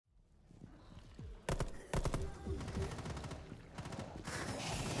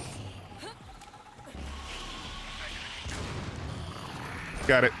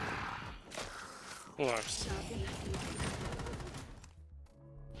Got it. Nice.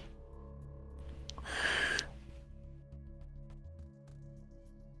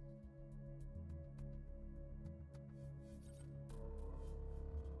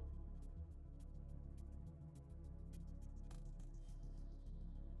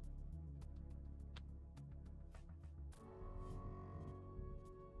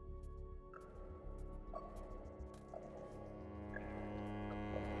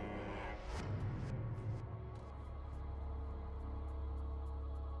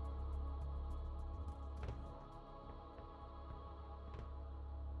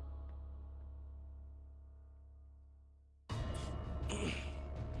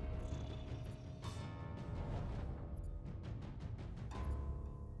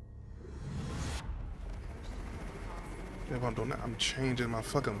 If I'm doing that, I'm changing my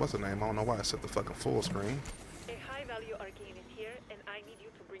fucking what's the name? I don't know why I set the fucking full screen. A high-value arcane is here, and I need you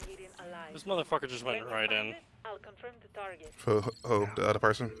to bring it in alive. This motherfucker just went right in. I'll confirm the target. For the other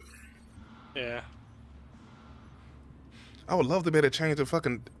person. Yeah. I would love to be able to change the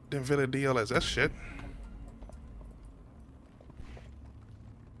fucking Nvidia DLSS shit.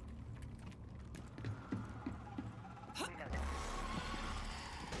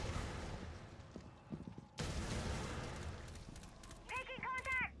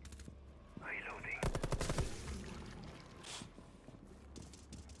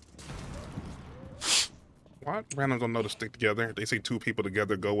 Why randoms don't know to stick together? They see two people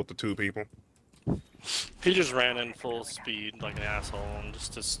together, go with the two people. He just ran in full speed like an asshole and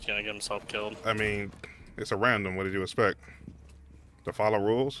just get himself killed. I mean, it's a random. What did you expect? To follow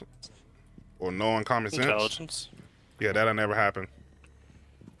rules? Or no uncommon sense? Intelligence. Yeah, that'll never happen.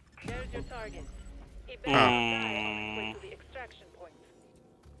 There's your target. It Huh. to the extraction point.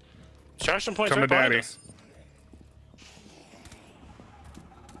 Extraction point's Come right to behind daddy. us.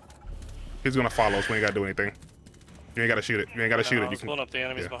 He's gonna follow us. We ain't gotta do anything. You ain't gotta shoot it. You ain't gotta shoot I it. You was can. pulling up the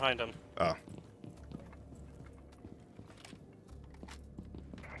enemies yeah. behind him. Oh.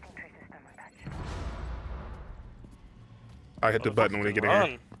 I hit the button when we get in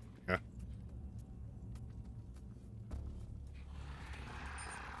here. Yeah.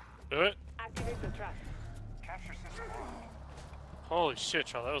 Do it. Activate the trap. Holy shit,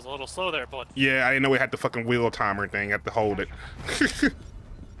 Charlie, that was a little slow there, bud. Yeah, I didn't know we had the fucking wheel timer thing. I had to hold it. The trap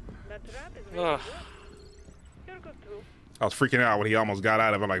is really Ugh. good. You're good too. I was freaking out when he almost got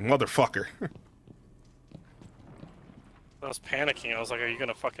out of it. I'm like, motherfucker. I was panicking. I was like, are you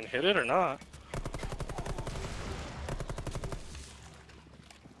gonna fucking hit it or not?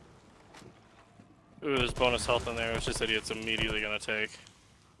 Ooh, there's bonus health in there, which this idiot's immediately gonna take.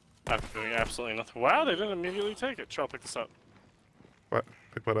 After doing absolutely nothing. Wow, they didn't immediately take it. Charles, pick this up. What?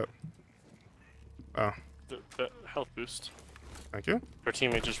 Pick what up? Oh, The health boost. thank you. Our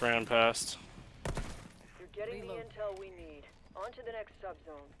teammate just ran past. You're getting the intel we need. On to the next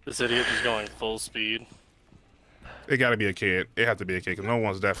subzone. This idiot is going full speed. It gotta be a kid. It has to be a kid, because no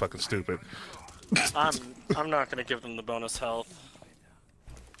one's that fucking stupid. I'm not gonna give them the bonus health.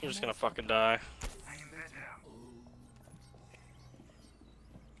 You're just gonna fucking die.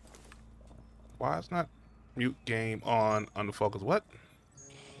 Why is not mute game on under focus? What?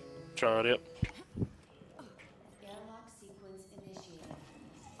 Charlie, yep. Airlock sequence initiated.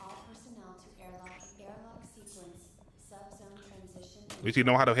 All personnel to airlock sequence. Subzone transition. At least you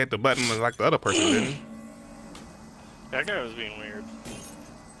know how to hit the button like the other person didn't. That guy was being weird.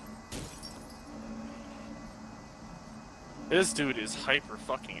 This dude is hyper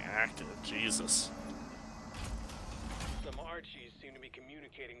fucking active. Jesus. Some Archies seem to be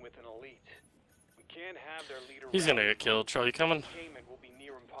communicating with an elite. We can't have their leader. He's gonna get killed. Charlie, you coming? Containment will be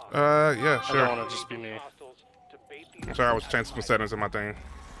near impossible. Yeah, I sure. don't want to just be me. Hostiles to bait these I'm sorry, I was changing some settings in my thing.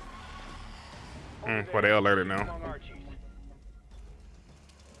 Well, they alerted now. among Archies.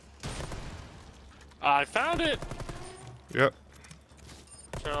 I found it. Yep.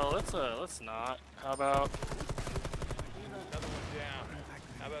 Charlie, let's not. How about? Another one down.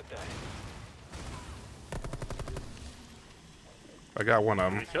 How about that? I got one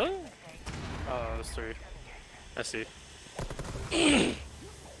of Did them. we kill him? Oh, there's three. I see.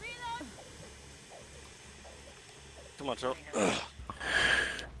 Come on, Charlie.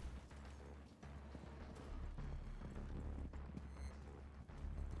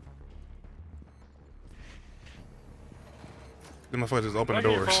 The motherfuckers just open the Why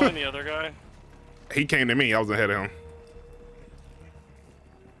are you doors. following the other guy? He came to me. I was ahead of him.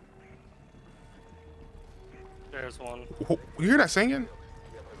 There's one. You hear that singing?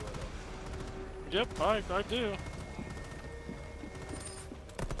 Yep, I do.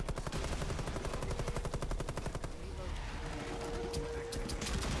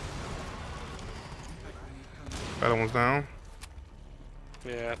 Other one's down.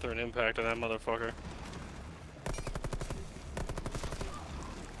 Yeah, I threw an impact on that motherfucker.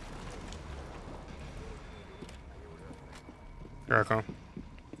 Here I come.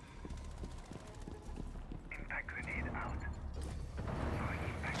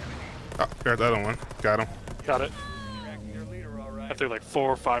 Oh, there's the other one. Got him. Got it. Tracking their leader, all right. I threw like 4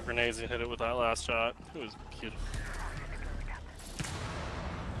 or 5 grenades and hit it with that last shot. It was beautiful.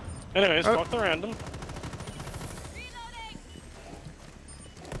 Anyways, fuck the random.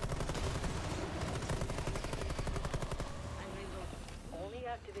 Only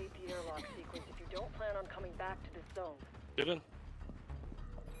activate the airlock sequence if you don't plan on coming back to this zone. Get in.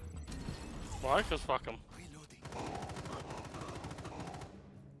 Why? Cause fuck him.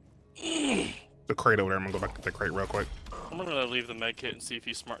 The crate over there. I'm gonna go back to the crate real quick. I'm gonna leave the med kit and see if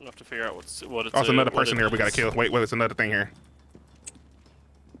he's smart enough to figure out what it's. Also, another what person it here we gotta is. kill. Wait, there's another thing here.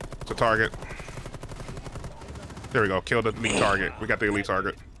 It's a target. There we go. Kill the elite target. We got the elite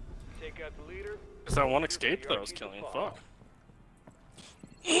target. Take out the leader. Is that one escape that I was killing? Fuck.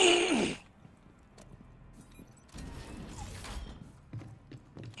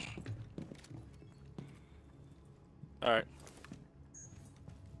 Alright.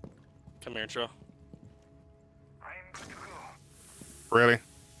 Come here, Joe. Really?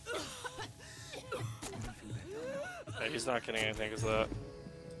 Yeah, he's not getting anything because of that.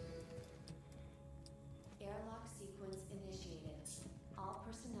 Airlock sequence initiated. All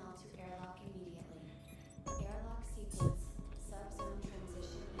personnel to airlock immediately. Airlock sequence. Subzone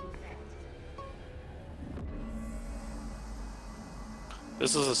transition in effect.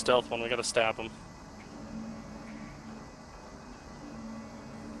 This is a stealth one. We gotta stab him.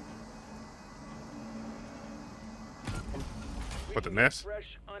 With the nest?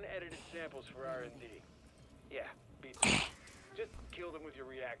 Fresh, unedited samples for R&D. Yeah, beat them. Just kill them with your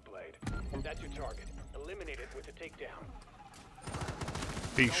react blade. That's your target. Eliminate it with a takedown.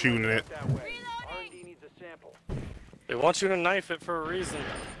 He's shooting it. That way. R&D needs a sample. They want you to knife it for a reason.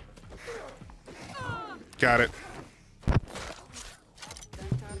 Got it.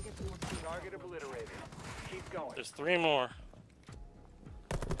 Target obliterated. Keep going. There's 3 more.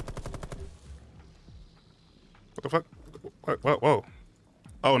 What the fuck? What? Whoa.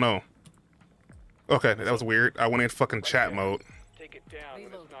 Oh no. Okay, that was weird. I went in fucking chat mode. Take it down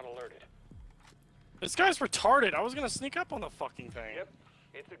when it's not alerted. This guy's retarded. I was gonna sneak up on the fucking thing. Yep,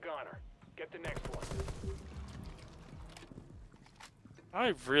 it's a goner. Get the next one.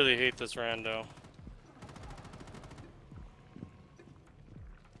 I really hate this rando.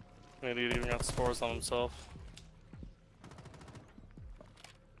 Maybe he even got spores on himself.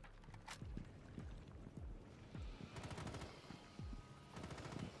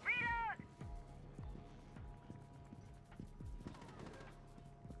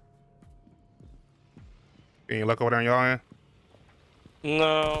 Any luck over there on y'all end?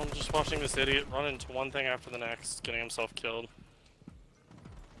 No, I'm just watching this idiot run into one thing after the next, getting himself killed.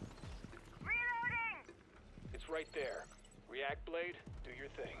 It's right there. React blade, do your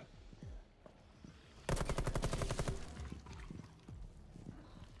thing.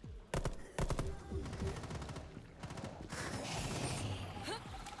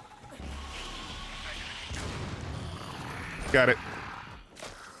 Got it.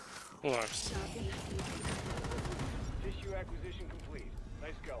 Nice. Tissue acquisition complete.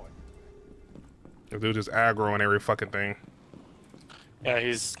 Nice going. The dude just aggro on every fucking thing. Yeah,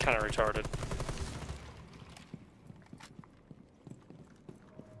 he's kind of retarded.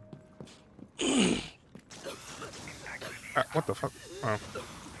 What the fuck? Oh.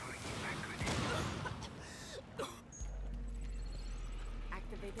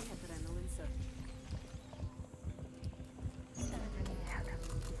 Activating adrenaline surge.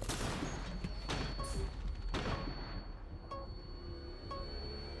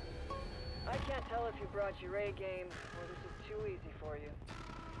 I can't tell if you brought your A game or this is too easy for you.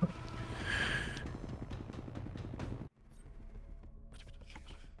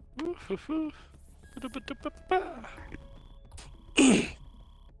 Woo-hoo-hoo. Ba-da-ba-da-ba-ba.